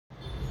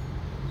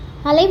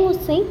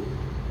அலைமூசை,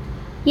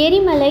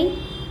 எரிமலை,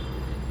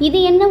 இது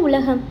என்ன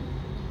உலகம்?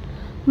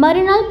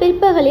 மறுநாள்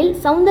பிற்பகலில்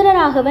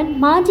சௌந்தரராகவன்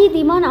மாஜி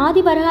திவான்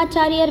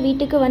ஆதிவரகாச்சாரியார்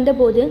வீட்டுக்கு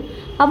வந்தபோது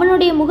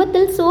அவனுடைய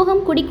முகத்தில்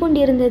சோகம்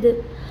குடிக்கொண்டிருந்தது.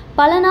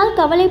 பல நாள்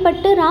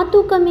கவலைப்பட்டு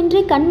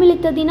ராத்தூக்கமின்றி கண்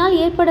விழித்ததினால்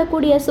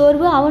ஏற்படக்கூடிய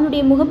சோர்வு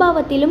அவனுடைய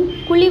முகபாவத்திலும்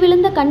குழி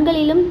விழுந்த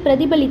கண்களிலும்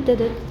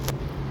பிரதிபலித்தது.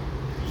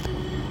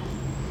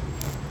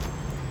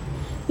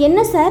 என்ன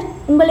சார்,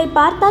 உங்களை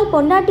பார்த்தால்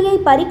பொண்டாட்டியை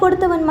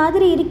பறிகொடுத்தவன்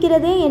மாதிரி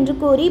இருக்கிறதே என்று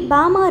கூறி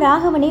பாமா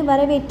ராகவனை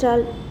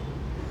வரவேற்றாள்.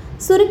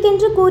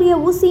 சுருக்கென்று கூறிய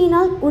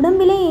ஊசியினால்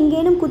உடம்பிலே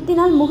எங்கேனும்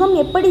குத்தினால் முகம்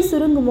எப்படி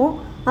சுருங்குமோ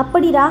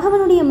அப்படி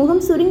ராகவனுடைய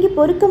முகம் சுருங்கி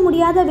பொறுக்க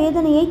முடியாத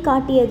வேதனையை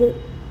காட்டியது.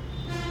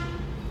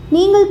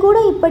 நீங்கள் கூட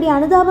இப்படி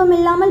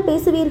அனுதாபமில்லாமல்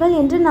பேசுவீர்கள்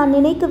என்று நான்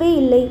நினைக்கவே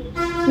இல்லை.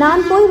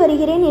 நான் போய்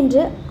வருகிறேன்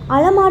என்று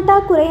அளமாட்டா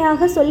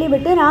குறையாக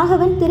சொல்லிவிட்டு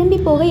ராகவன் திரும்பி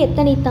போக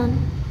எத்தனித்தான்.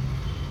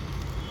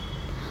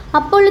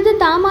 அப்பொழுது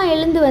தாமா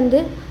எழுந்து வந்து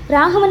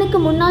ராகவனுக்கு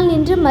முன்னால்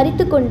நின்று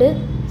மறித்து கொண்டு,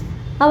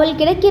 அவள்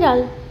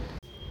கிடக்கிறாள்.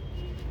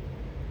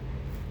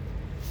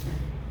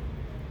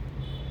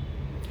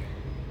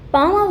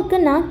 பாமாவுக்கு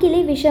நாக்கிலே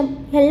விஷம்,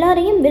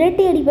 எல்லாரையும்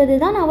விரட்டி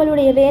அடிப்பதுதான்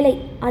அவளுடைய வேலை,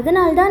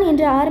 அதனால்தான்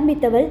என்று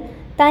ஆரம்பித்தவள்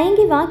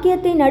தயங்கி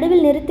வாக்கியத்தை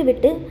நடுவில்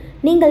நிறுத்திவிட்டு,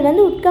 நீங்கள்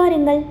வந்து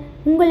உட்காருங்கள்.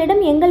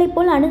 உங்களிடம் எங்களைப்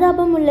போல்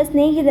அனுதாபம் உள்ள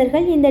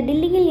சிநேகிதர்கள் இந்த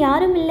டில்லியில்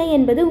யாரும் இல்லை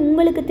என்பது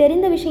உங்களுக்கு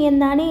தெரிந்த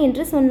விஷயம்தானே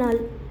என்று சொன்னாள்.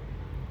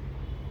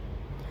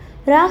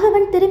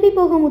 ராகவன் திரும்பி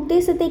போகும்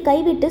உத்தேசத்தை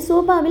கைவிட்டு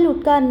சோபாவில்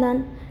உட்கார்ந்தான்.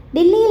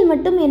 டில்லியில்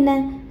மட்டும் என்ன,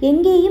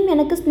 எங்கேயும்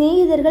எனக்கு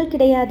சிநேகிதர்கள்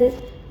கிடையாது.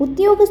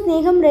 உத்தியோக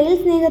சிநேகம்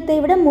ரயில் சிநேகத்தை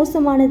விட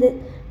மோசமானது.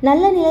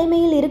 நல்ல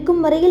நிலைமையில்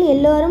இருக்கும் வரையில்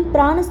எல்லோரும்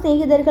பிராண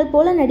சிநேகிதர்கள்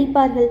போல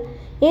நடிப்பார்கள்.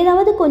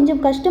 ஏதாவது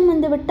கொஞ்சம் கஷ்டம்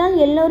வந்துவிட்டால்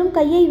எல்லோரும்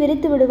கையை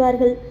விரித்து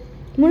விடுவார்கள்.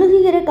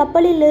 முழுகுகிற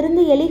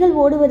கப்பலிலிருந்து எலிகள்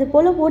ஓடுவது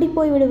போல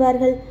ஓடிப்போய்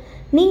விடுவார்கள்.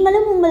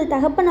 நீங்களும் உங்கள்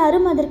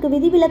தகப்பனாரும் அதற்கு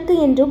விதிவிலக்கு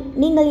என்றும்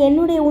நீங்கள்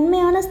என்னுடைய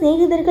உண்மையான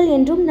சிநேகிதர்கள்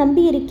என்றும்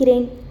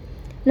நம்பியிருக்கிறேன்.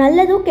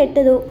 நல்லதோ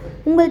கெட்டதோ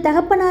உங்கள்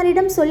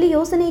தகப்பனாரிடம் சொல்லி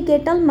யோசனை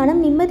கேட்டால்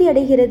மனம் நிம்மதி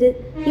அடைகிறது.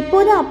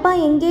 இப்போது அப்பா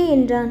எங்கே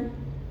என்றான்.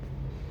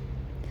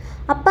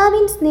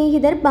 அப்பாவின்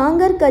சிநேகிதர்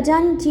பாங்கர்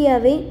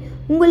கஜான்ஜியாவே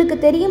உங்களுக்கு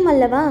தெரியும்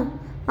அல்லவா?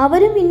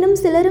 அவரும் இன்னும்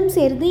சிலரும்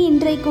சேர்ந்து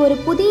இன்றைக்கு ஒரு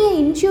புதிய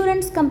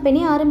இன்சூரன்ஸ்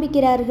கம்பெனி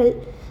ஆரம்பிக்கிறார்கள்.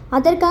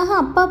 அதற்காக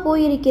அப்பா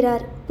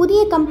போயிருக்கிறார்.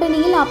 புதிய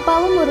கம்பெனியில்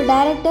அப்பாவும் ஒரு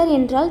டைரக்டர்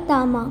என்றால்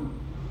தாமா.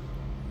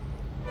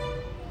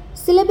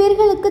 சில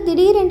பேர்களுக்கு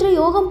திடீரென்று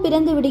யோகம்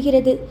பிறந்து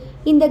விடுகிறது.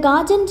 இந்த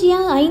காஜன்ஜியா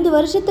 5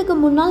 வருஷத்துக்கு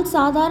முன்னால்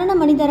சாதாரண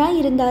மனிதராய்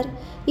இருந்தார்.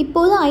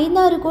 இப்போது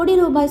 5-6 கோடி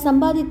ரூபாய்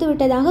சம்பாதித்து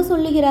விட்டதாக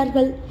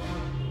சொல்லுகிறார்கள்.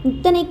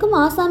 இத்தனைக்கும்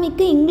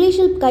ஆசாமிக்கு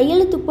இங்கிலீஷில்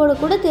கையெழுத்து போட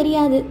கூட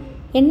தெரியாது.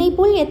 என்னை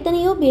போல்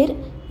எத்தனையோ பேர்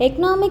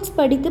எக்கனாமிக்ஸ்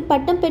படித்து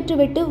பட்டம்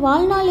பெற்றுவிட்டு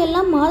வாழ்நாள்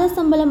எல்லாம் மாத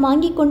சம்பளம்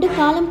வாங்கி கொண்டு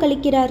காலம்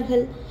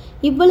கழிக்கிறார்கள்.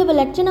 இவ்வளவு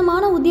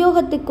லட்சணமான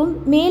உத்தியோகத்துக்கும்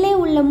மேலே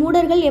உள்ள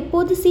மூடர்கள்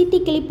எப்போது சீட்டி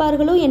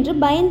கிழிப்பார்களோ என்று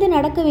பயந்து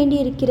நடக்க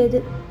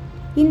வேண்டியிருக்கிறது.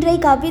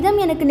 இன்றைக்கு அவ்விதம்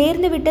எனக்கு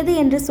நேர்ந்து விட்டது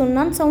என்று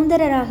சொன்னான்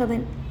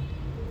சௌந்தரராகவன்.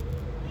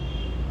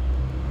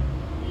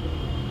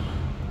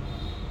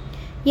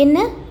 என்ன,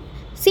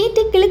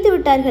 சீட்டு கிழித்து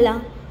விட்டார்களா?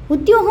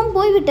 உத்தியோகம்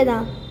போய்விட்டதா?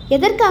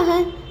 எதற்காக?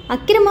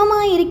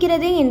 அக்கிரமமாக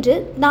இருக்கிறதே என்று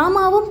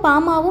தாமாவும்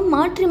பாமாவும்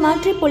மாற்றி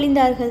மாற்றி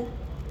பொழிந்தார்கள்.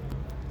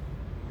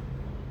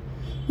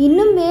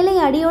 இன்னும் வேலை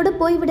அடியோடு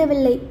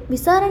போய்விடவில்லை.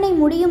 விசாரணை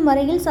முடியும்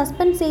வரையில்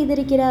சஸ்பெண்ட்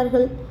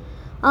செய்திருக்கிறார்கள்.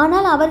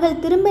 ஆனால்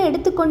அவர்கள் திரும்ப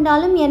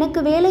எடுத்துக்கொண்டாலும் எனக்கு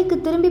வேலைக்கு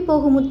திரும்பி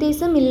போகும்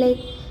உத்தேசம் இல்லை.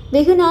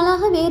 வெகு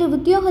நாளாக வேறு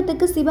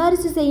உத்தியோகத்துக்கு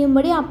சிபாரிசு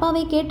செய்யும்படி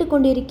அப்பாவை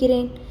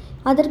கேட்டுக்கொண்டிருக்கிறேன்.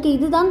 அதற்கு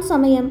இதுதான்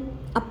சமயம்.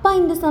 அப்பா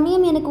இந்த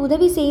சமயம் எனக்கு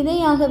உதவி செய்தே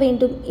ஆக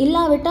வேண்டும்.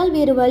 இல்லாவிட்டால்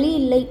வேறு வழி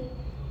இல்லை.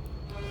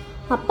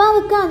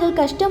 அப்பாவுக்கு அதில்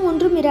கஷ்டம்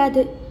ஒன்றும்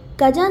இராது.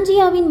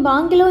 கஜான்ஜியாவின்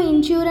பாங்கிலோ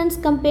இன்சூரன்ஸ்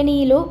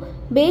கம்பெனியிலோ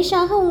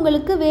பேஷாக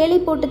உங்களுக்கு வேலை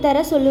போட்டு தர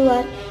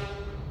சொல்லுவார்.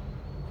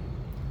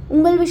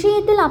 உங்கள்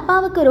விஷயத்தில்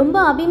அப்பாவுக்கு ரொம்ப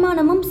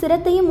அபிமானமும்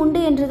சிரத்தையும் உண்டு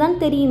என்றுதான்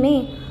தெரியுமே.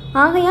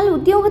 ஆகையால்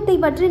உத்தியோகத்தை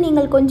பற்றி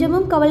நீங்கள்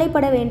கொஞ்சமும்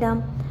கவலைப்பட வேண்டாம்.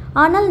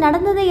 ஆனால்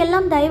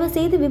நடந்ததையெல்லாம் தயவு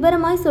செய்து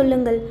விவரமாய்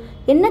சொல்லுங்கள்.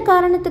 என்ன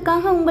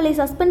காரணத்துக்காக உங்களை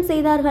சஸ்பெண்ட்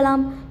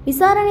செய்தார்களாம்?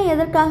 விசாரணை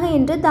எதற்காக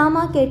என்று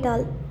தாமா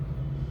கேட்டாள்.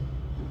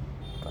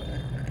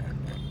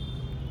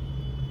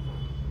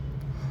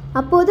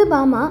 அப்போது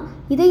பாமா,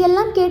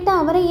 இதையெல்லாம் கேட்ட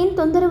அவரை ஏன்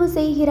தொந்தரவு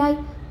செய்கிறாய்?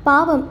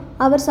 பாவம்,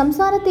 அவர்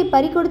சம்சாரத்தை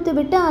பறிகொடுத்து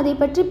விட்டு அதை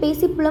பற்றி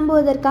பேசி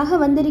புலம்புவதற்காக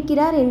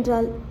வந்திருக்கிறார்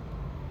என்றாள்.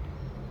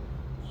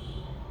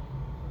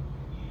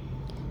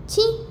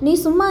 சீ, நீ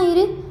சும்மா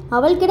இரு.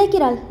 அவள்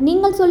கிடக்கிறாள்.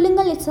 நீங்கள்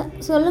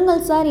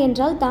சொல்லுங்கள் சார்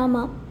என்றாள்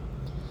தாமா.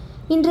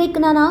 இன்றைக்கு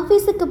நான்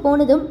ஆஃபீஸுக்கு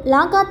போனதும்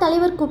லாகா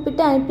தலைவர்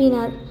கூப்பிட்டு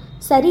அனுப்பினார்.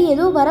 சரி,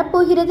 ஏதோ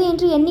வரப்போகிறது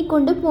என்று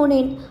எண்ணிக்கொண்டு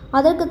போனேன்.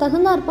 அதற்கு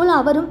தகுந்தாற்போல்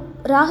அவரும்,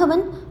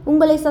 ராகவன்,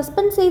 உங்களை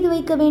சஸ்பெண்ட் செய்து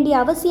வைக்க வேண்டிய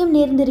அவசியம்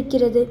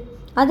நேர்ந்திருக்கிறது.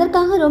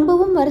 அதற்காக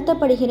ரொம்பவும்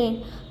வருத்தப்படுகிறேன்.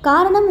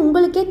 காரணம்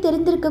உங்களுக்கே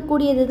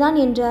தெரிந்திருக்கக்கூடியதுதான்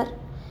என்றார்.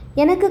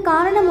 எனக்கு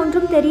காரணம்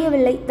ஒன்றும்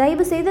தெரியவில்லை.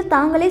 தயவு செய்து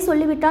தாங்களே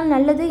சொல்லிவிட்டால்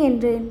நல்லது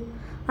என்றேன்.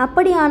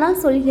 அப்படியானால்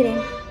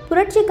சொல்கிறேன்.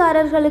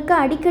 புரட்சிக்காரர்களுக்கு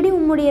அடிக்கடி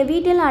உம்முடைய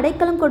வீட்டில்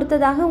அடைக்கலம்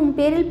கொடுத்ததாக உன்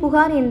பேரில்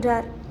புகார்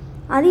என்றார்.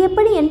 அது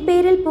எப்படி என்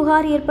பேரில்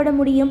புகார் ஏற்பட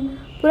முடியும்?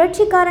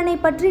 புரட்சிக்காரனை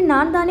பற்றி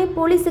நான் தானே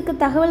போலீஸுக்கு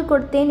தகவல்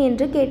கொடுத்தேன்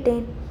என்று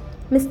கேட்டேன்.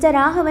 மிஸ்டர்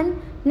ராகவன்,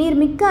 நீர்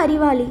மிக்க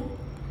அறிவாளி.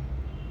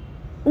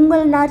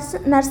 உங்கள்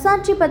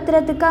நர்சாட்சி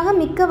பத்திரத்துக்காக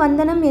மிக்க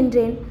வந்தனம்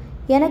என்றேன்.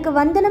 எனக்கு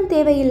வந்தனம்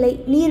தேவையில்லை.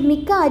 நீர்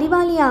மிக்க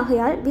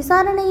அறிவாளியாகையால்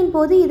விசாரணையின்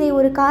போது இதை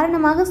ஒரு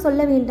காரணமாக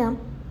சொல்ல வேண்டாம்.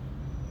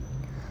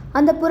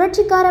 அந்த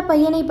புரட்சிக்கார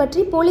பையனை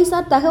பற்றி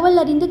போலீசார் தகவல்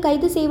அறிந்து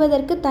கைது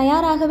செய்வதற்கு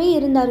தயாராகவே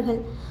இருந்தார்கள்.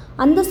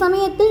 அந்த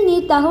சமயத்தில்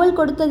நீர் தகவல்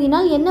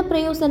கொடுத்ததினால் என்ன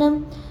பிரயோசனம்?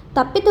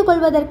 தப்பித்து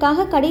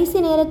கொள்வதற்காக கடைசி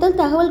நேரத்தில்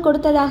தகவல்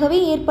கொடுத்ததாகவே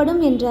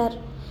ஏற்படும் என்றார்.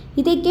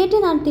 இதை கேட்டு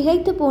நான்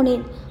திகைத்து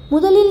போனேன்.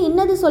 முதலில்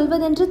இன்னது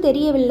சொல்வதென்று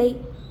தெரியவில்லை.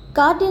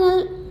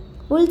 கார்டினல்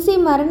உல்சி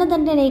மரண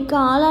தண்டனைக்கு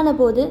ஆளான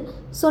போது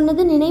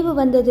சொன்னது நினைவு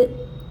வந்தது.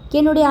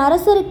 என்னுடைய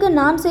அரசருக்கு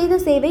நான் செய்த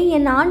சேவை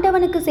என்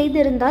ஆண்டவனுக்கு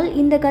செய்திருந்தால்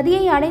இந்த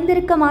கதியை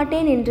அடைந்திருக்க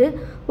மாட்டேன் என்று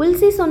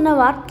உல்சி சொன்ன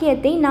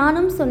வாக்கியத்தை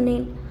நானும்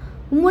சொன்னேன்.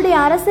 உம்முடைய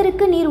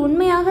அரசருக்கு நீர்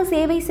உண்மையாக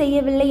சேவை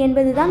செய்யவில்லை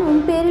என்பதுதான்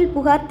உன் பேரில்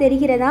புகார்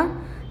தெரிகிறதா?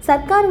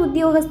 சர்க்கார்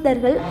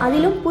உத்தியோகஸ்தர்கள்,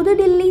 அதிலும்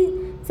புதுடில்லி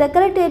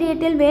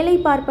செக்ரட்டேரியட்டில் வேலை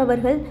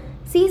பார்ப்பவர்கள்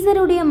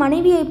சீசருடைய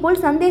மனைவியைப்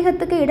போல்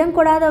சந்தேகத்துக்கு இடம்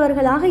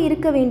கொடாதவர்களாக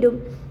இருக்க வேண்டும்.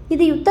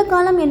 இது யுத்த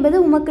காலம் என்பது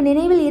உமக்கு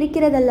நினைவில்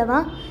இருக்கிறதல்லவா?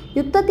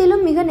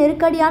 யுத்தத்திலும் மிக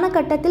நெருக்கடியான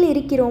கட்டத்தில்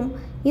இருக்கிறோம்.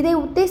 இதை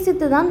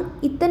உத்தேசித்துதான்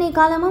இத்தனை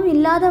காலமும்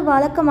இல்லாத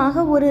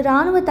வழக்கமாக ஒரு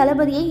இராணுவ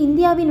தளபதியை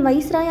இந்தியாவின்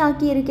வைஸ்ராய்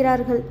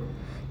ஆக்கியிருக்கிறார்கள்.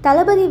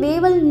 தளபதி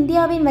வேவல்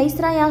இந்தியாவின்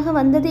வைஸ்ராயாக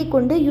வந்ததை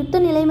கொண்டு யுத்த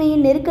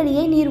நிலைமையின்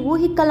நெருக்கடியை நீர்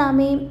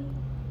ஊகிக்கலாமே.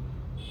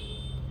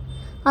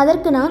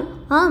 அதற்கு நான்,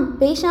 ஆம்,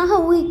 பேஷாக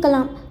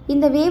ஊகிக்கலாம்.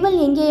 இந்த வேவல்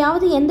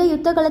எங்கேயாவது எந்த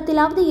யுத்த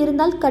களத்திலாவது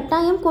இருந்தால்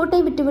கட்டாயம் கோட்டை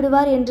விட்டு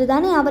விடுவார்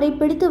என்றுதானே அவரை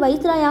பிடித்து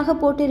வைஸ்ராயாக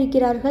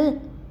போட்டிருக்கிறார்கள்.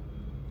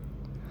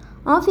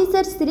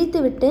 ஆபீசர்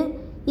சிரித்துவிட்டு,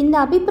 இந்த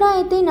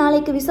அபிப்பிராயத்தை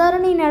நாளைக்கு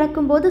விசாரணை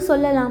நடக்கும்போது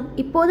சொல்லலாம்,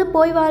 இப்போது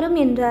போய் வாரும்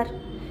என்றார்.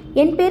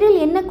 என் பேரில்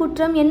என்ன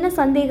குற்றம், என்ன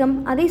சந்தேகம்,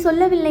 அதை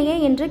சொல்லவில்லையே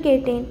என்று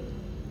கேட்டேன்.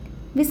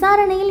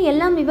 விசாரணையில்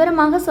எல்லாம்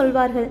விவரமாக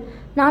சொல்வார்கள்.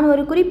 நான்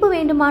ஒரு குறிப்பு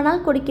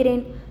வேண்டுமானால்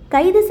கொடுக்கிறேன்.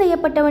 கைது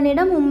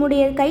செய்யப்பட்டவனிடம்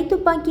உம்முடைய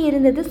கைத்துப்பாக்கி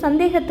இருந்தது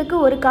சந்தேகத்துக்கு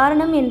ஒரு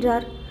காரணம்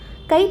என்றார்.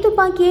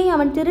 கைத்துப்பாக்கியை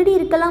அவன் திருடி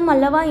இருக்கலாம்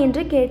அல்லவா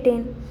என்று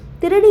கேட்டேன்.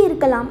 திருடி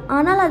இருக்கலாம்,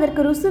 ஆனால்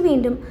அதற்கு ருசு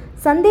வேண்டும்.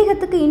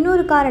 சந்தேகத்துக்கு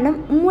இன்னொரு காரணம்,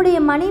 உம்முடைய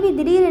மனைவி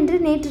திடீரென்று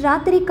நேற்று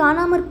ராத்திரி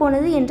காணாமற்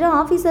போனது என்று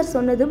ஆபீசர்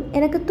சொன்னதும்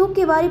எனக்கு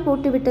தூக்கி வாரி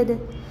போட்டுவிட்டது.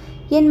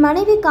 என்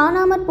மனைவி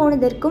காணாமற்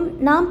போனதற்கும்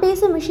நாம்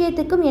பேசும்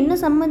விஷயத்துக்கும் என்ன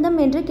சம்பந்தம்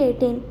என்று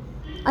கேட்டேன்.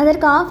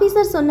 அதற்கு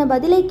ஆபீசர் சொன்ன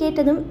பதிலை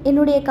கேட்டதும்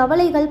என்னுடைய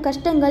கவலைகள்,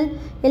 கஷ்டங்கள்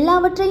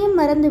எல்லாவற்றையும்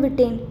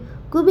மறந்துவிட்டேன்.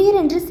 குபீர்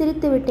என்று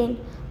சிரித்து விட்டேன்.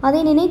 அதை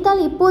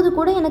நினைத்தால் இப்போது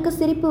கூட எனக்கு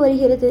சிரிப்பு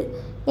வருகிறது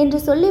என்று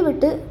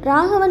சொல்லிவிட்டு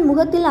ராகவன்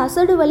முகத்தில்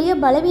அசடு வலிய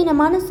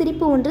பலவீனமான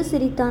சிரிப்பு ஒன்று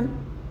சிரித்தான்.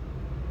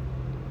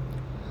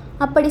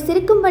 அப்படி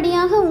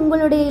சிரிக்கும்படியாக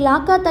உங்களுடைய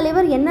இலாக்கா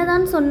தலைவர்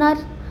என்னதான் சொன்னார்?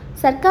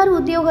 சர்க்கார்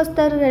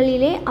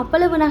உத்தியோகஸ்தர்களிலே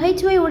அவ்வளவு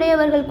நகைச்சுவை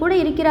உடையவர்கள் கூட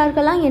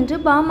இருக்கிறார்களா என்று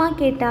பாமா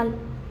கேட்டாள்.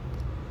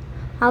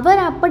 அவர்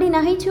அப்படி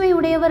நகைச்சுவை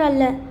உடையவர்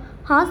அல்ல.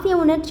 ஹாஸ்ய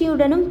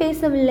உணர்ச்சியுடனும்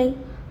பேசவில்லை.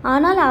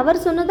 ஆனால் அவர்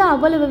சொன்னது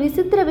அவ்வளவு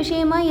விசித்திர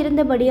விஷயமாய்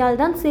இருந்தபடியால்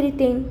தான்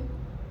சிரித்தேன்.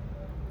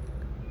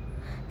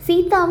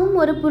 சீதாவும்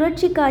ஒரு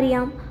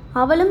புரட்சிக்காரியாம்.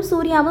 அவளும்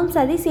சூர்யாவும்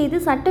சதி செய்து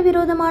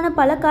சட்டவிரோதமான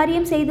பல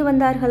காரியம் செய்து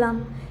வந்தார்களாம்.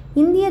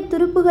 இந்திய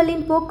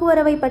துருப்புகளின்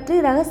போக்குவரவை பற்றி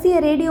ரகசிய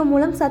ரேடியோ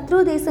மூலம் சத்ரு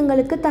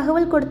தேசங்களுக்கு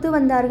தகவல் கொடுத்து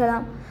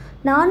வந்தார்களாம்.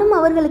 நானும்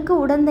அவர்களுக்கு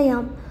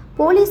உடந்தையாம்.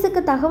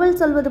 போலீஸுக்கு தகவல்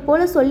சொல்வது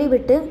போல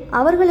சொல்லிவிட்டு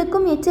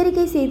அவர்களுக்கும்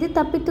எச்சரிக்கை செய்து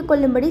தப்பித்து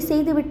கொள்ளும்படி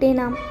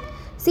செய்துவிட்டேனாம்.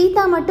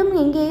 சீதா மட்டும்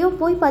எங்கேயோ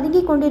போய்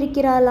பதுங்கி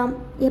கொண்டிருக்கிறாளாம்.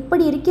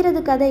 எப்படி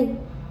இருக்கிறது கதை?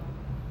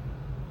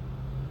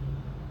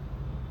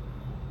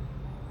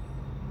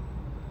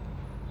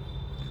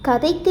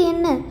 கதைக்கு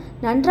என்ன,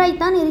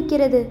 நன்றாய்த்தான்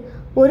இருக்கிறது.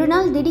 ஒரு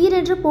நாள்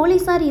திடீரென்று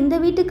போலீசார் இந்த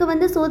வீட்டுக்கு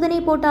வந்து சோதனை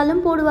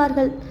போட்டாலும்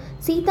போடுவார்கள்.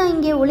 சீதா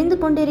இங்கே ஒளிந்து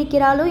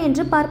கொண்டிருக்கிறாளோ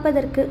என்று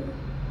பார்ப்பதற்கு.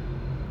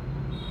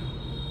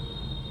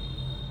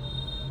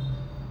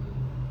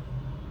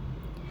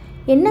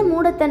 என்ன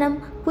மூடத்தனம்!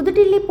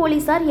 புதுடில்லி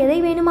போலீசார் எதை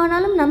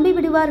வேணுமானாலும் நம்பி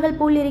விடுவார்கள்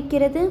போல்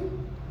இருக்கிறது.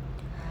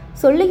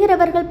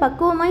 சொல்லுகிறவர்கள்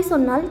பக்குவமாய்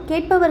சொன்னால்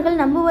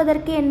கேட்பவர்கள்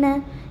நம்புவதற்கு என்ன?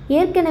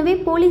 ஏற்கனவே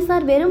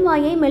போலீசார் வெறும்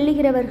வாயை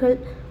மெல்லுகிறவர்கள்.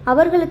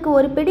 அவர்களுக்கு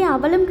ஒரு பிடி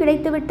அவலும்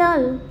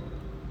கிடைத்துவிட்டால்.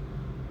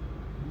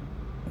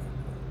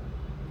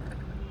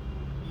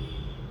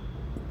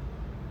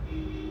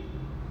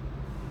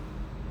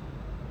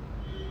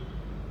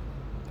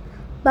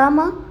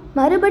 பாமா,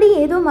 மறுபடி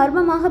ஏதோ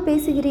மர்மமாக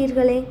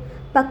பேசுகிறீர்களே.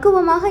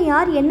 பக்குவமாக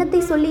யார் என்னத்தை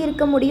சொல்லி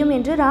இருக்க முடியும்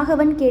என்று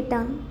ராகவன்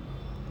கேட்டான்.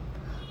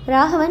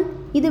 ராகவன்,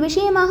 இது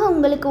விஷயமாக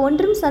உங்களுக்கு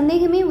ஒன்றும்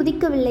சந்தேகமே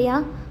உதிக்கவில்லையா?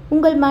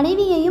 உங்கள்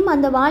மனைவியையும்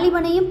அந்த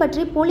வாலிபனையும்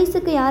பற்றி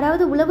போலீஸுக்கு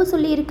யாராவது உளவு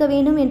சொல்லி இருக்க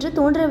வேண்டும் என்று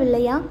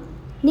தோன்றவில்லையா?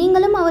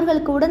 நீங்களும்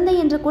அவர்களுக்கு உடந்தை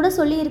என்று கூட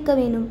சொல்லியிருக்க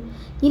வேண்டும்.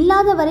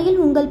 இல்லாத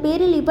வரையில் உங்கள்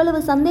பேரில்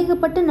இவ்வளவு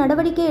சந்தேகப்பட்டு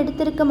நடவடிக்கை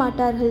எடுத்திருக்க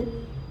மாட்டார்கள்.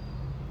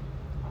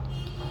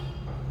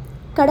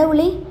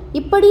 கடவுளே,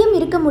 இப்படியும்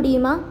இருக்க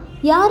முடியுமா?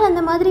 யார்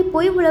அந்த மாதிரி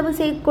பொய் உளவு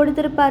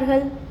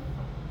கொடுத்திருப்பார்கள்?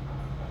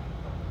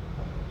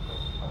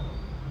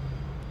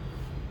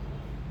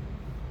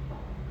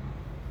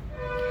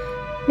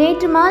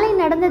 நேற்று மாலை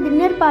நடந்த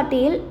டின்னர்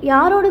பார்ட்டியில்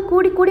யாரோடு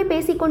கூடி கூடி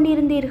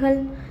பேசிக்கொண்டிருந்தீர்கள்?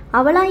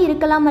 அவளாய்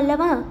இருக்கலாம்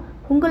அல்லவா?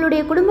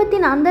 உங்களுடைய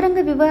குடும்பத்தின்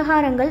அந்தரங்க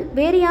விவகாரங்கள்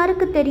வேறு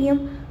யாருக்கு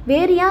தெரியும்?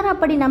 வேறு யார்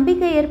அப்படி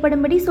நம்பிக்கை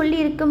ஏற்படும்படி சொல்லி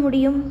இருக்க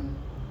முடியும்?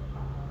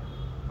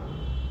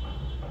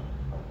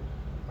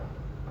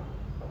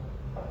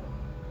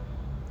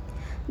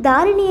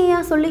 தாரிணியையா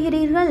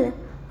சொல்லுகிறீர்கள்?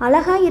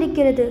 அழகாய்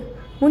இருக்கிறது.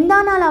 முந்தா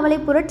நாள் அவளை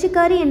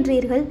புரட்சிக்காரி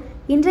என்றீர்கள்,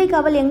 இன்றைக்கு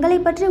அவள் எங்களை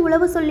பற்றி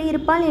உளவு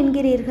சொல்லியிருப்பாள்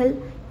என்கிறீர்கள்.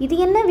 இது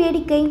என்ன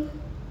வேடிக்கை?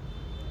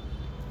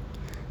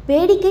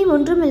 வேடிக்கை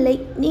ஒன்றுமில்லை.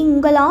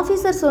 உங்கள்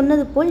ஆஃபீஸர்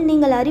சொன்னது போல்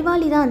நீங்கள்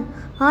அறிவாளிதான்.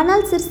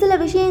 ஆனால் சிற்சில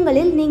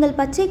விஷயங்களில் நீங்கள்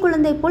பச்சை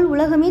குழந்தை போல்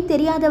உலகமே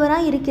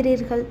தெரியாதவராய்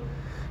இருக்கிறீர்கள்.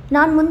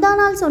 நான் முந்தா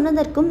நாள்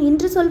சொன்னதற்கும்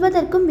இன்று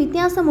சொல்வதற்கும்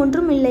வித்தியாசம்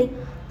ஒன்றும் இல்லை.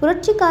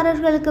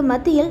 புரட்சிக்காரர்களுக்கு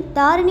மத்தியில்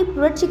தாரிணி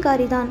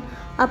புரட்சிக்காரிதான்.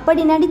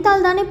 அப்படி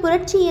நடித்தால்தானே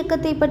புரட்சி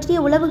இயக்கத்தை பற்றிய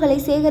உளவுகளை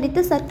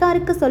சேகரித்து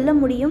சர்க்காருக்கு சொல்ல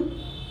முடியும்.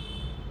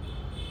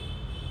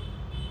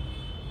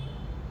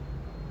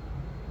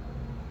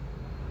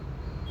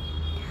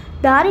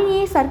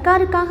 தாரிணியை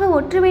சர்க்காருக்காக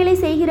ஒற்று வேலை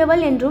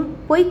செய்கிறவள் என்றும்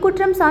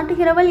பொய்க்குற்றம்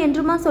சாட்டுகிறவள்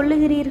என்றுமா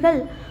சொல்லுகிறீர்கள்?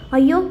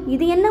 ஐயோ,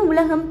 இது என்ன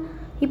உலகம்!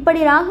 இப்படி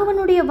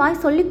ராகவனுடைய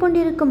வாய் சொல்லிக்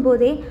கொண்டிருக்கும்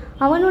போதே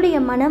அவனுடைய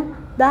மனம்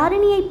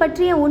தாரிணியை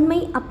பற்றிய உண்மை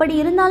அப்படி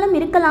இருந்தாலும்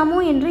இருக்கலாமோ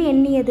என்று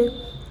எண்ணியது.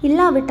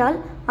 இல்லாவிட்டால்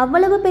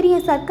அவ்வளவு பெரிய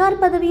சர்க்கார்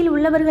பதவியில்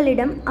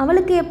உள்ளவர்களிடம்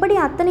அவளுக்கு எப்படி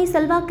அத்தனை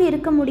செல்வாக்கு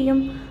இருக்க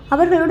முடியும்?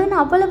 அவர்களுடன்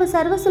அவ்வளவு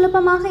சர்வ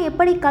சுலபமாக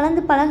எப்படி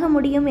கலந்து பழக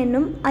முடியும்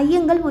என்னும்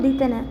ஐயங்கள்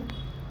உதித்தன.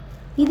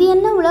 இது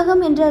என்ன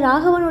உலகம் என்ற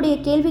ராகவனுடைய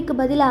கேள்விக்கு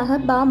பதிலாக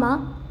பாமா,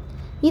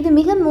 இது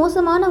மிக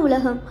மோசமான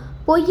உலகம்.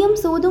 பொய்யும்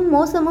சூதும்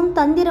மோசமும்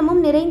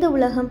தந்திரமும் நிறைந்த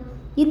உலகம்.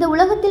 இந்த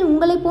உலகத்தில்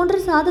உங்களை போன்ற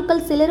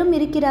சாதுக்கள் சிலரும்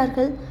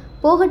இருக்கிறார்கள்.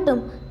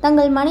 போகட்டும்,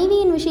 தங்கள்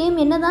மனைவியின் விஷயம்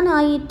என்னதான்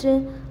ஆயிற்று?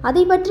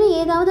 அதை பற்றி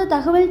ஏதாவது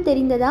தகவல்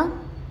தெரிந்ததா?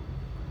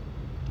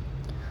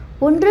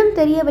 ஒன்றும்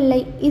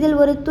தெரியவில்லை. இதில்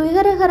ஒரு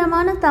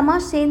துயரகரமான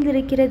தமாஷ்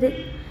சேர்ந்திருக்கிறது.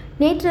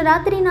 நேற்று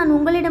ராத்திரி நான்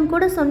உங்களிடம்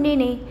கூட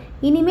சொன்னேனே,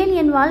 இனிமேல்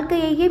என்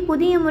வாழ்க்கையையே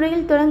புதிய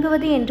முறையில்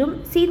தொடங்குவது என்றும்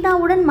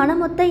சீதாவுடன்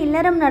மனமொத்த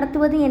இல்லறம்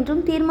நடத்துவது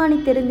என்றும்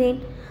தீர்மானித்திருந்தேன்.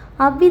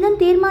 அவ்விதம்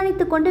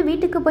தீர்மானித்து கொண்டு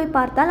வீட்டுக்கு போய்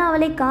பார்த்தால்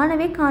அவளை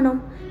காணவே காணோம்.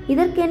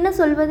 இதற்கு என்ன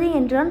சொல்வது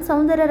என்றான்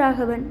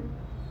சௌந்தரராகவன்.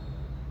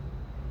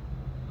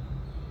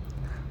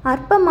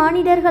 அற்ப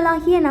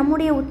மானிடர்களாகிய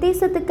நம்முடைய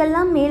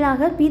உத்தேசத்துக்கெல்லாம்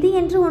மேலாக விதி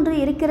என்று ஒன்று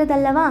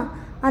இருக்கிறதல்லவா?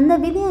 அந்த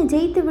விதியை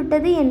ஜெயித்து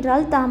விட்டது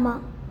என்றாள் தாமா.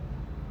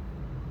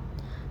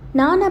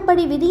 நான்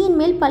அப்படி விதியின்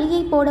மேல்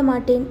பழியை போட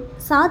மாட்டேன்.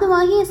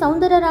 சாதுவாகிய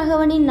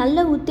சௌந்தரராகவனின்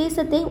நல்ல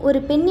உத்தேசத்தை ஒரு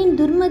பெண்ணின்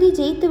துர்மதி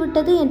ஜெயித்து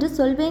விட்டது என்று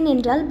சொல்வேன்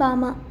என்றாள்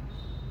பாமா.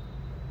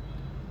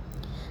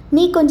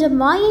 நீ கொஞ்சம்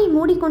வாயை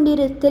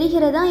மூடிக்கொண்டிரு,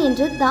 தெரிகிறதா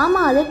என்று தாமா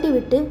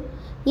அதட்டிவிட்டு,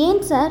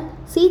 ஏன் சார்,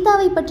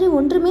 சீதாவை பற்றி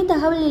ஒன்றுமே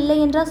தகவல் இல்லை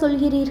என்றா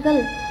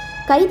சொல்கிறீர்கள்?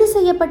 கைது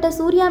செய்யப்பட்ட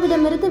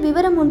சூர்யாவிடமிருந்து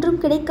விவரம்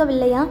ஒன்றும்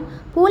கிடைக்கவில்லையா?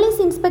 போலீஸ்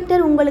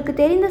இன்ஸ்பெக்டர் உங்களுக்கு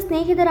தெரிந்த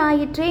சிநேகிதர்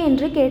ஆயிற்றே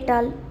என்று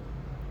கேட்டாள்.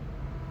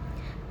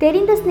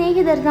 தெரிந்த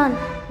சிநேகிதர்தான்.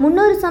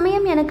 முன்னொரு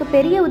சமயம் எனக்கு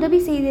பெரிய உதவி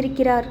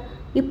செய்திருக்கிறார்.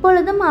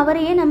 இப்பொழுதும்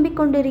அவரையே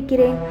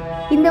நம்பிக்கொண்டிருக்கிறேன்.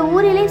 இந்த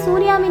ஊரிலே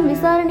சூர்யாவின்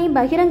விசாரணை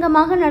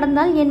பகிரங்கமாக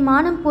நடந்தால் என்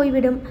மானம்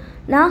போய்விடும்.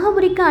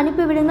 நாகபுரிக்கு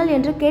அனுப்பிவிடுங்கள்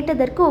என்று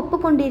கேட்டதற்கு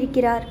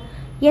ஒப்புக்கொண்டிருக்கிறார்.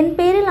 என்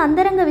பேரில்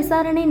அந்தரங்க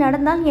விசாரணை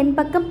நடந்தால் என்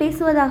பக்கம்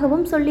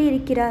பேசுவதாகவும்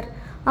சொல்லியிருக்கிறார்.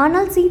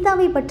 ஆனால்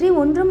சீதாவை பற்றி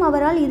ஒன்றும்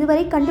அவரால்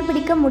இதுவரை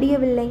கண்டுபிடிக்க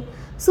முடியவில்லை.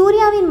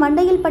 சூர்யாவின்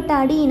மண்டையில் பட்ட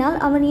அடியினால்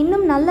அவன்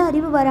இன்னும் நல்ல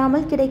அறிவு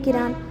வராமல்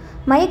கிடைக்கிறான்.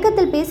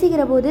 மயக்கத்தில்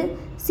பேசுகிறபோது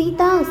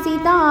சீதா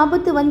சீதா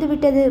ஆபத்து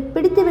வந்துவிட்டது,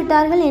 பிடித்து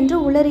விட்டார்கள் என்று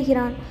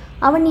உளறுகிறான்.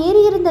 அவன்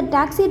ஏறியிருந்த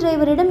டாக்ஸி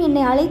டிரைவரிடம்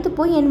என்னை அழைத்து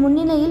போய் என்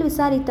முன்னிலையில்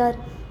விசாரித்தார்.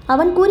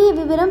 அவன் கூறிய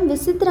விவரம்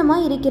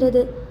விசித்திரமாய்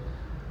இருக்கிறது.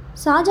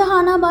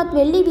 ஷாஜஹானாபாத்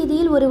வெள்ளி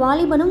வீதியில் ஒரு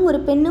வாலிபனும் ஒரு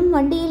பெண்ணும்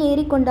வண்டியில்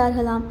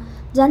ஏறிக்கொண்டார்களாம்.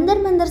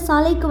 ஜந்தர் மந்தர்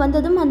சாலைக்கு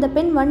வந்ததும் அந்த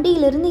பெண்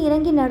வண்டியிலிருந்து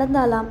இறங்கி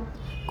நடந்தாளாம்.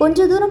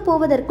 கொஞ்ச தூரம்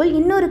போவதற்குள்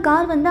இன்னொரு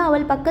கார் வந்து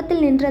அவள்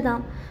பக்கத்தில்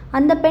நின்றதாம்.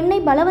 அந்த பெண்ணை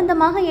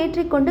பலவந்தமாக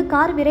ஏற்றிக்கொண்டு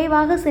கார்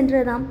விரைவாக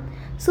சென்றதாம்.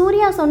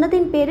 சூர்யா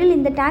சொன்னதின் பேரில்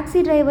இந்த டாக்ஸி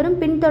டிரைவரும்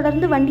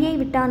பின்தொடர்ந்து வண்டியை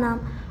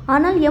விட்டானாம்.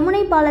 ஆனால்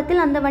யமுனை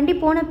பாலத்தில் அந்த வண்டி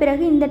போன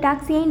பிறகு இந்த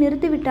டாக்ஸியை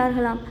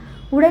நிறுத்திவிட்டார்களாம்.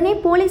 உடனே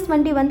போலீஸ்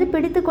வண்டி வந்து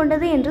பிடித்து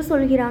கொண்டது என்று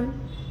சொல்கிறான்.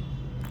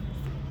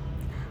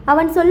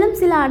 அவன் சொல்லும்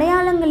சில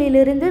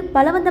அடையாளங்களிலிருந்து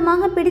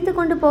பலவந்தமாக பிடித்து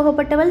கொண்டு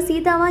போகப்பட்டவள்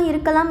சீதாவாய்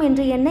இருக்கலாம்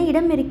என்று எண்ண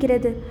இடம்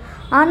இருக்கிறது.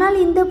 ஆனால்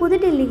இந்த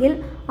புதுடில்லியில்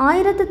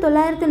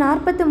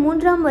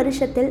 1943ஆம்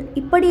வருஷத்தில்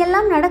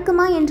இப்படியெல்லாம்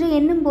நடக்குமா என்று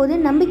எண்ணும்போது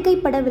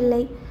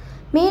நம்பிக்கைப்படவில்லை.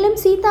 மேலும்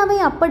சீதாவை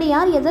அப்படி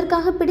யார்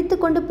எதற்காக பிடித்து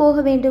கொண்டு போக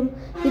வேண்டும்?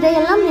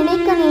 இதையெல்லாம்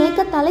நினைக்க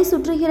நினைக்க தலை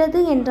சுற்றுகிறது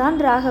என்றான்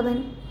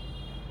ராகவன்.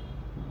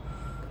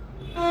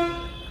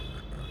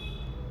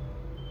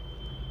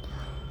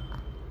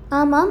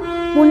 ஆமாம்,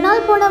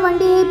 முன்னால் போன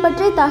வண்டியை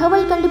பற்றி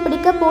தகவல்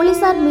கண்டுபிடிக்க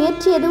போலீசார்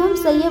முயற்சி எதுவும்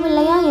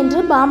செய்யவில்லையா என்று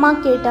பாமா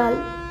கேட்டாள்.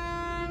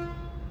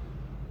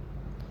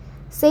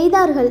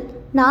 செய்தார்கள்.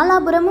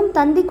 நாலாபுரமும்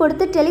தந்தி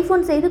கொடுத்து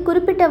டெலிஃபோன் செய்து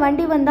குறிப்பிட்ட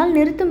வண்டி வந்தால்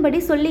நிறுத்தும்படி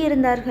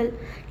சொல்லியிருந்தார்கள்.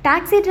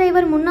 டாக்ஸி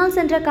டிரைவர் முன்னால்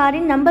சென்ற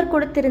காரின் நம்பர்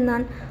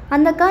கொடுத்திருந்தான்.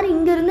 அந்த கார்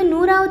இங்கிருந்து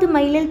 100வது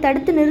மைலில்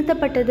தடுத்து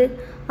நிறுத்தப்பட்டது.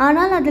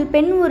 ஆனால் அதில்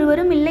பெண்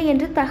ஒருவரும் இல்லை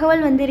என்று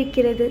தகவல்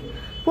வந்திருக்கிறது.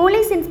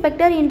 போலீஸ்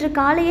இன்ஸ்பெக்டர் இன்று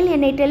காலையில்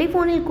என்னை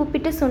டெலிஃபோனில்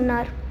கூப்பிட்டு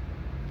சொன்னார்.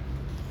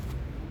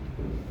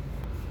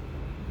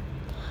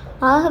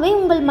 ஆகவே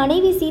உங்கள்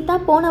மனைவி சீதா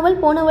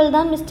போனவள்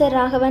தான் மிஸ்டர்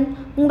ராகவன்.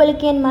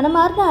 உங்களுக்கு என்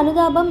மனமார்ந்த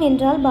அனுதாபம்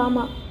என்றாள்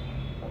பாமா.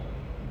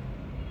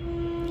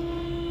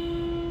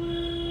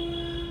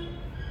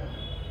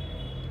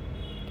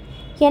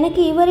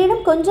 எனக்கு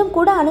இவரிடம் கொஞ்சம்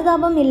கூட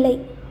அனுதாபம் இல்லை.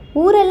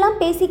 ஊரெல்லாம்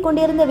பேசிக்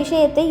கொண்டிருந்த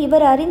விஷயத்தை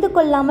இவர் அறிந்து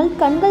கொள்ளாமல்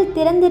கண்கள்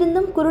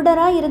திறந்திருந்தும்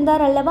குருடராய்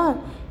இருந்தார் அல்லவா?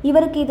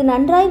 இவருக்கு இது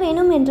நன்றாய்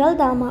வேணும் என்றாள்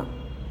தாமா.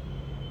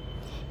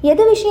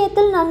 எது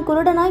விஷயத்தில் நான்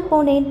குருடனாய்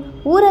போனேன்?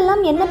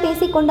 ஊரெல்லாம் என்ன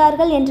பேசிக்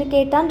கொண்டார்கள் என்று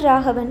கேட்டான்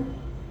ராகவன்.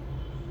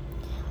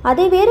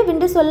 அதை வேறு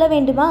விண்டு சொல்ல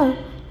வேண்டுமா?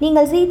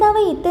 நீங்கள்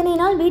சீதாவை இத்தனை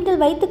நாள்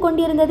வீட்டில் வைத்து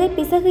கொண்டிருந்ததே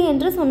பிசகு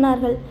என்று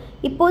சொன்னார்கள்.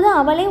 இப்போது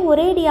அவளே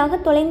ஒரேடியாக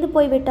தொலைந்து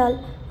போய்விட்டாள்.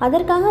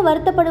 அதற்காக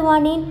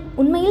வருத்தப்படுவானேன்?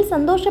 உண்மையில்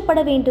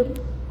சந்தோஷப்பட வேண்டும்.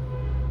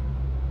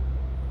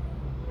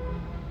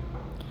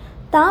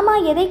 தாமா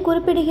எதை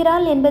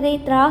குறிப்பிடுகிறாள் என்பதை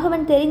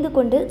ராகவன் தெரிந்து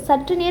கொண்டு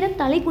சற்று நேரம்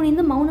தலை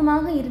குனிந்து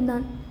மௌனமாக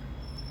இருந்தான்.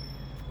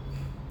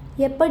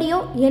 எப்படியோ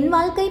என்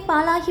வாழ்க்கை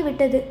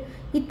பாழாகிவிட்டது.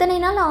 இத்தனை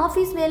நாள்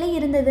ஆஃபீஸ் வேலை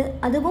இருந்தது,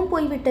 அதுவும்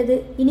போய்விட்டது.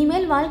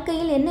 இனிமேல்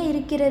வாழ்க்கையில் என்ன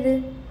இருக்கிறது?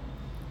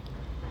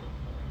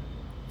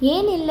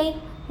 ஏன் இல்லை?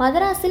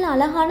 மதராஸில்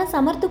அழகான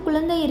சமர்த்து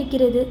குழந்தை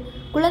இருக்கிறது.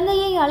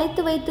 குழந்தையை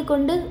அழைத்து வைத்து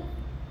கொண்டு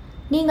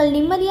நீங்கள்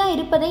நிம்மதியாக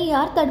இருப்பதை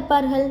யார்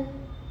தடுப்பார்கள்?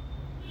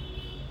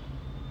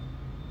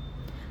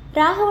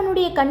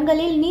 ராகவனுடைய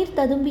கண்களில் நீர்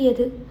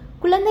ததும்பியது.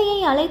 குழந்தையை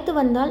அழைத்து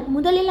வந்தால்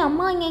முதலில்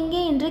அம்மா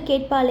எங்கே என்று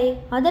கேட்பாளே,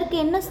 அதற்கு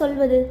என்ன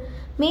சொல்வது?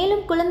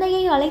 மேலும்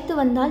குழந்தையை அழைத்து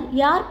வந்தால்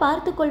யார்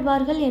பார்த்து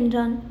கொள்வார்கள்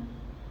என்றான்.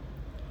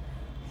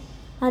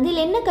 அதில்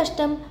என்ன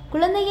கஷ்டம்?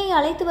 குழந்தையை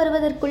அழைத்து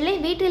வருவதற்குள்ளே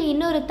வீட்டில்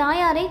இன்னொரு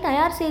தாயாரை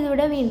தயார்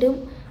செய்துவிட வேண்டும்.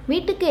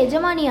 வீட்டுக்கு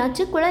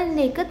எஜமானியாச்சு,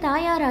 குழந்தைக்கு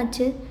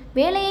தாயாராச்சு.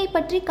 வேலையை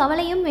பற்றி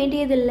கவலையும்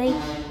வேண்டியதில்லை.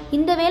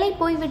 இந்த வேலை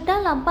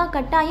போய்விட்டால் அப்பா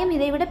கட்டாயம்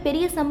இதைவிட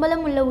பெரிய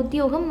சம்பளம் உள்ள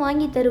உத்தியோகம்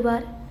வாங்கி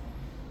தருவார்.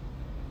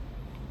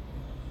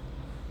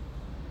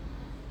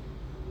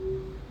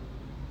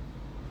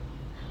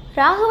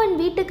 ராகவன்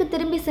வீட்டுக்கு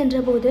திரும்பி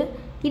சென்றபோது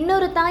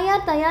இன்னொரு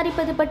தாயார்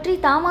தயாரிப்பது பற்றி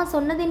தாமா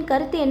சொன்னதின்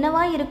கருத்து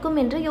என்னவாய் இருக்கும்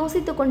என்று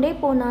யோசித்து கொண்டே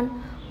போனான்.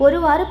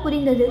 ஒருவாறு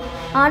புரிந்தது.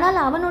 ஆனால்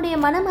அவனுடைய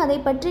மனம் அதை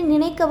பற்றி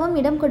நினைக்கவும்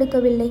இடம்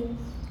கொடுக்கவில்லை.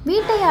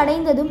 வீட்டை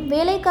அடைந்ததும்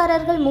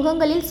வேலைக்காரர்கள்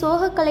முகங்களில்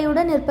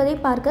சோகக்கலையுடன் இருப்பதை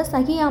பார்க்க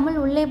சகியாமல்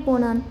உள்ளே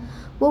போனான்.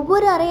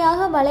 ஒவ்வொரு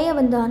அறையாக வளைய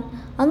வந்தான்.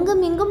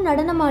 அங்கும் இங்கும்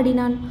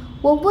நடனமாடினான்.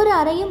 ஒவ்வொரு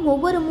அறையும்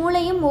ஒவ்வொரு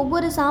மூலையும்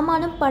ஒவ்வொரு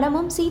சாமானும்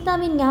படமும்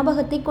சீதாவின்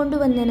ஞாபகத்தை கொண்டு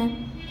வந்தன.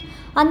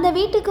 அந்த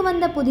வீட்டுக்கு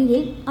வந்த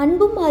புதிதில்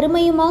அன்பும்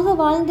அருமையுமாக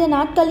வாழ்ந்த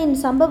நாட்களின்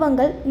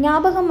சம்பவங்கள்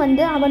ஞாபகம்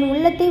வந்து அவன்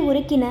உள்ளத்தை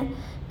உருக்கின.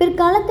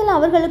 பிற்காலத்தில்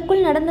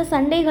அவர்களுக்குள் நடந்த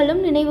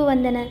சண்டைகளும் நினைவு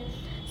வந்தன.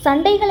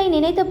 சண்டைகளை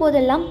நினைத்த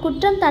போதெல்லாம்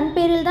குற்றம் தன்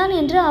பேரில்தான்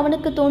என்று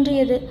அவனுக்கு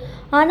தோன்றியது.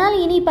 ஆனால்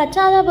இனி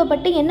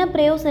பச்சாதாபப்பட்டு என்ன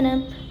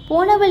பிரயோசனம்?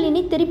 போனவள்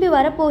இனி திரும்பி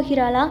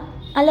வரப்போகிறாளா?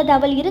 அல்லது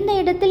அவள் இருந்த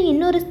இடத்தில்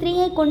இன்னொரு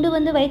ஸ்திரீயை கொண்டு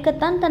வந்து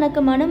வைக்கத்தான்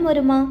தனக்கு மனம்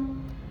வருமா?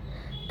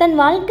 தன்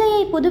வாழ்க்கையை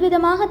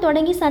புதுவிதமாக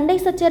தொடங்கி சண்டை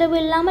சச்சரவு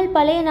இல்லாமல்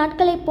பழைய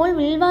நாட்களைப் போல்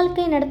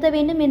இல்வாழ்க்கை நடத்த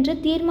வேண்டும் என்று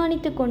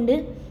தீர்மானித்து கொண்டு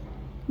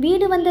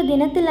வீடு வந்த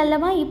தினத்தில்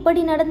அல்லவா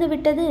இப்படி நடந்து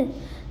விட்டது.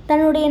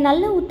 தன்னுடைய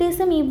நல்ல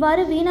உத்தேசம்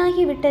இவ்வாறு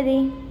வீணாகி விட்டதே.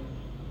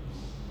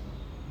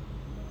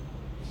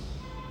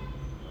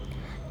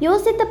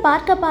 யோசித்து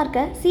பார்க்க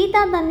பார்க்க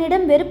சீதா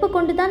தன்னிடம் வெறுப்பு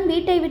கொண்டுதான்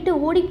வீட்டை விட்டு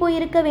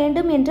ஓடிப்போயிருக்க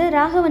வேண்டும் என்று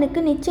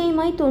ராகவனுக்கு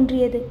நிச்சயமாய்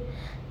தோன்றியது.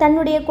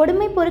 தன்னுடைய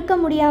கொடுமை பொறுக்க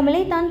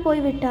முடியாமலே தான்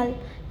போய்விட்டாள்.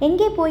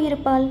 எங்கே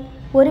போயிருப்பாள்?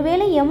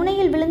 ஒருவேளை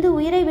யமுனையில் விழுந்து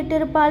உயிரை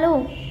விட்டிருப்பாளோ?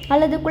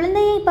 அல்லது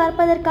குழந்தையை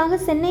பார்ப்பதற்காக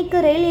சென்னைக்கு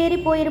ரயில் ஏறி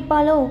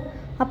போயிருப்பாளோ?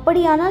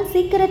 அப்படியானால்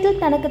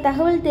சீக்கிரத்தில் தனக்கு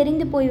தகவல்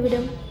தெரிந்து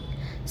போய்விடும்.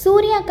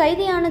 சூர்யா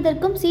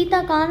கைதியானதற்கும்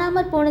சீதா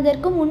காணாமற்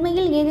போனதற்கும்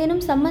உண்மையில்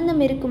ஏதேனும்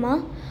சம்பந்தம் இருக்குமா?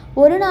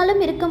 ஒரு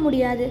நாளும் இருக்க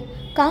முடியாது.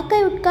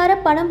 காக்கை உட்கார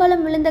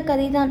பணம்பலம் விழுந்த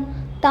கதைதான்.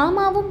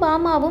 தாமாவும்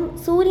பாமாவும்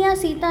சூர்யா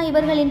சீதா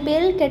இவர்களின்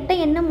பேரில் கெட்ட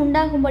எண்ணம்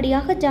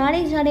உண்டாகும்படியாக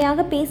ஜாடை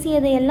ஜாடையாக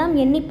பேசியதையெல்லாம்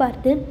எண்ணி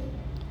பார்த்து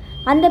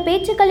அந்த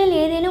பேச்சுக்களில்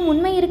ஏதேனும்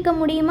உண்மை இருக்க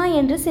முடியுமா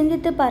என்று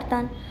சிந்தித்து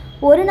பார்த்தான்.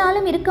 ஒரு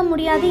நாளும் இருக்க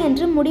முடியாது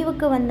என்று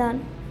முடிவுக்கு வந்தான்.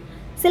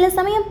 சில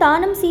சமயம்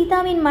தானும்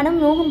சீதாவின் மனம்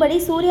நோகும்படி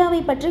சூர்யாவை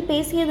பற்றி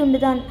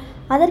பேசியதுண்டுதான்.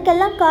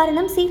 அதற்கெல்லாம்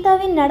காரணம்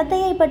சீதாவின்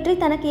நடத்தையை பற்றி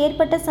தனக்கு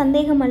ஏற்பட்ட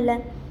சந்தேகம் அல்ல.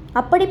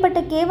 அப்படிப்பட்ட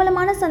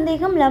கேவலமான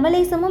சந்தேகம்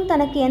லவலேசமும்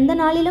தனக்கு எந்த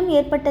நாளிலும்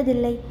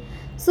ஏற்பட்டதில்லை.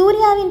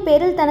 சூர்யாவின்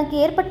பேரில் தனக்கு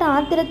ஏற்பட்ட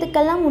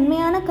ஆத்திரத்துக்கெல்லாம்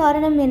உண்மையான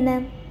காரணம் என்ன?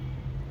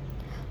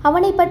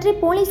 அவனை பற்றி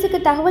போலீஸுக்கு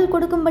தகவல்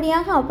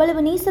கொடுக்கும்படியாக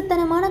அவ்வளவு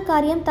நீசத்தனமான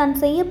காரியம் தான்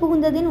செய்ய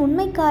புகுந்ததின்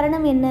உண்மை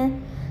காரணம் என்ன?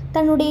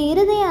 தன்னுடைய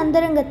இருதய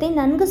அந்தரங்கத்தை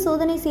நன்கு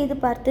சோதனை செய்து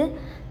பார்த்து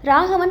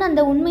ராகவன்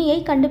அந்த உண்மையை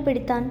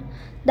கண்டுபிடித்தான்.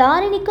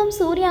 தாரிணிக்கும்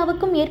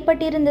சூர்யாவுக்கும்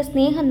ஏற்பட்டிருந்த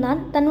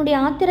சிநேகம்தான் தன்னுடைய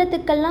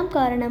ஆத்திரத்துக்கெல்லாம்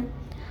காரணம்.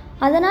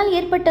 அதனால்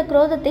ஏற்பட்ட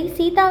குரோதத்தை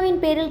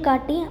சீதாவின் பேரில்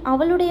காட்டி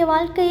அவளுடைய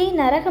வாழ்க்கையை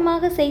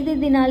நரகமாக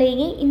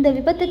செய்ததினாலேயே இந்த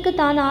விபத்துக்கு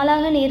தான்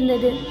ஆளாக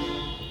நேர்ந்தது.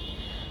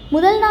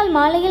 முதல் நாள்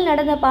மாலையில்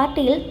நடந்த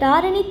பார்ட்டியில்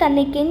தாரிணி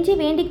தன்னை கெஞ்சி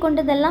வேண்டிக்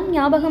கொண்டதெல்லாம்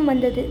ஞாபகம்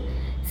வந்தது.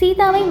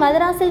 சீதாவை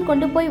மதராஸில்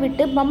கொண்டு போய்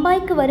விட்டு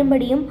பம்பாய்க்கு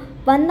வரும்படியும்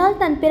வந்தால்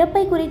தன்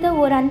பிறப்பை குறித்த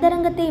ஓர்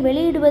அந்தரங்கத்தை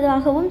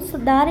வெளியிடுவதாகவும்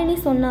தாரிணி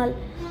சொன்னாள்.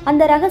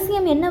 அந்த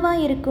ரகசியம் என்னவா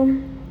இருக்கும்?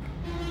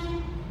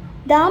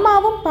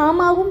 தாமாவும்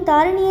பாமாவும்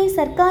தாரிணியை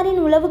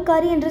சர்க்காரின்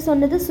உளவுக்காரி என்று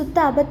சொன்னது சுத்த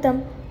அபத்தம்.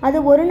 அது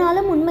ஒரு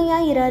நாளும்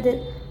உண்மையாயிராது.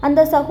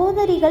 அந்த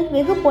சகோதரிகள்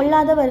வெகு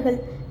பொல்லாதவர்கள்.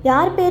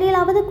 யார்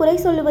பேரிலாவது குறை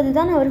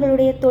சொல்லுவதுதான்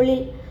அவர்களுடைய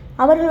தொழில்.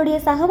 அவர்களுடைய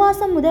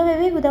சகவாசம்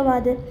உதவவே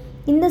உதவாது.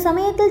 இந்த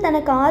சமயத்தில்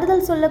தனக்கு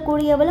ஆறுதல்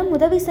சொல்லக்கூடியவளும்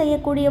உதவி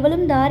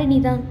செய்யக்கூடியவளும்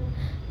தாரிணிதான்.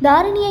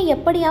 தாரிணியை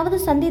எப்படியாவது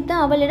சந்தித்து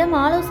அவளிடம்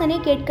ஆலோசனை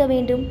கேட்க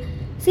வேண்டும்.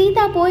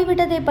 சீதா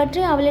போய்விட்டதை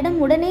பற்றி அவளிடம்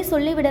உடனே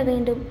சொல்லிவிட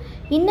வேண்டும்.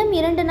 இன்னும்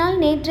 2 நாள்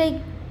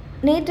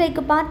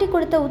நேற்றைக்கு பார்ட்டி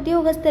கொடுத்த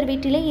உத்தியோகஸ்தர்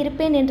வீட்டிலே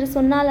இருப்பேன் என்று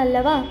சொன்னாள்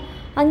அல்லவா?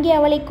 அங்கே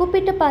அவளை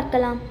கூப்பிட்டு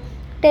பார்க்கலாம்.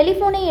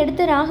 டெலிஃபோனை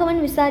எடுத்து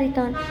ராகவன்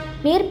விசாரித்தான்.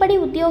 மேற்படி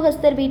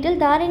உத்தியோகஸ்தர்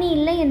வீட்டில் தாரிணி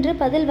இல்லை என்று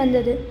பதில்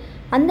வந்தது.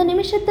 அந்த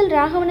நிமிஷத்தில்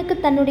ராகவனுக்கு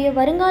தன்னுடைய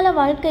வருங்கால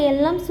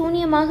வாழ்க்கையெல்லாம்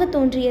சூன்யமாக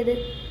தோன்றியது.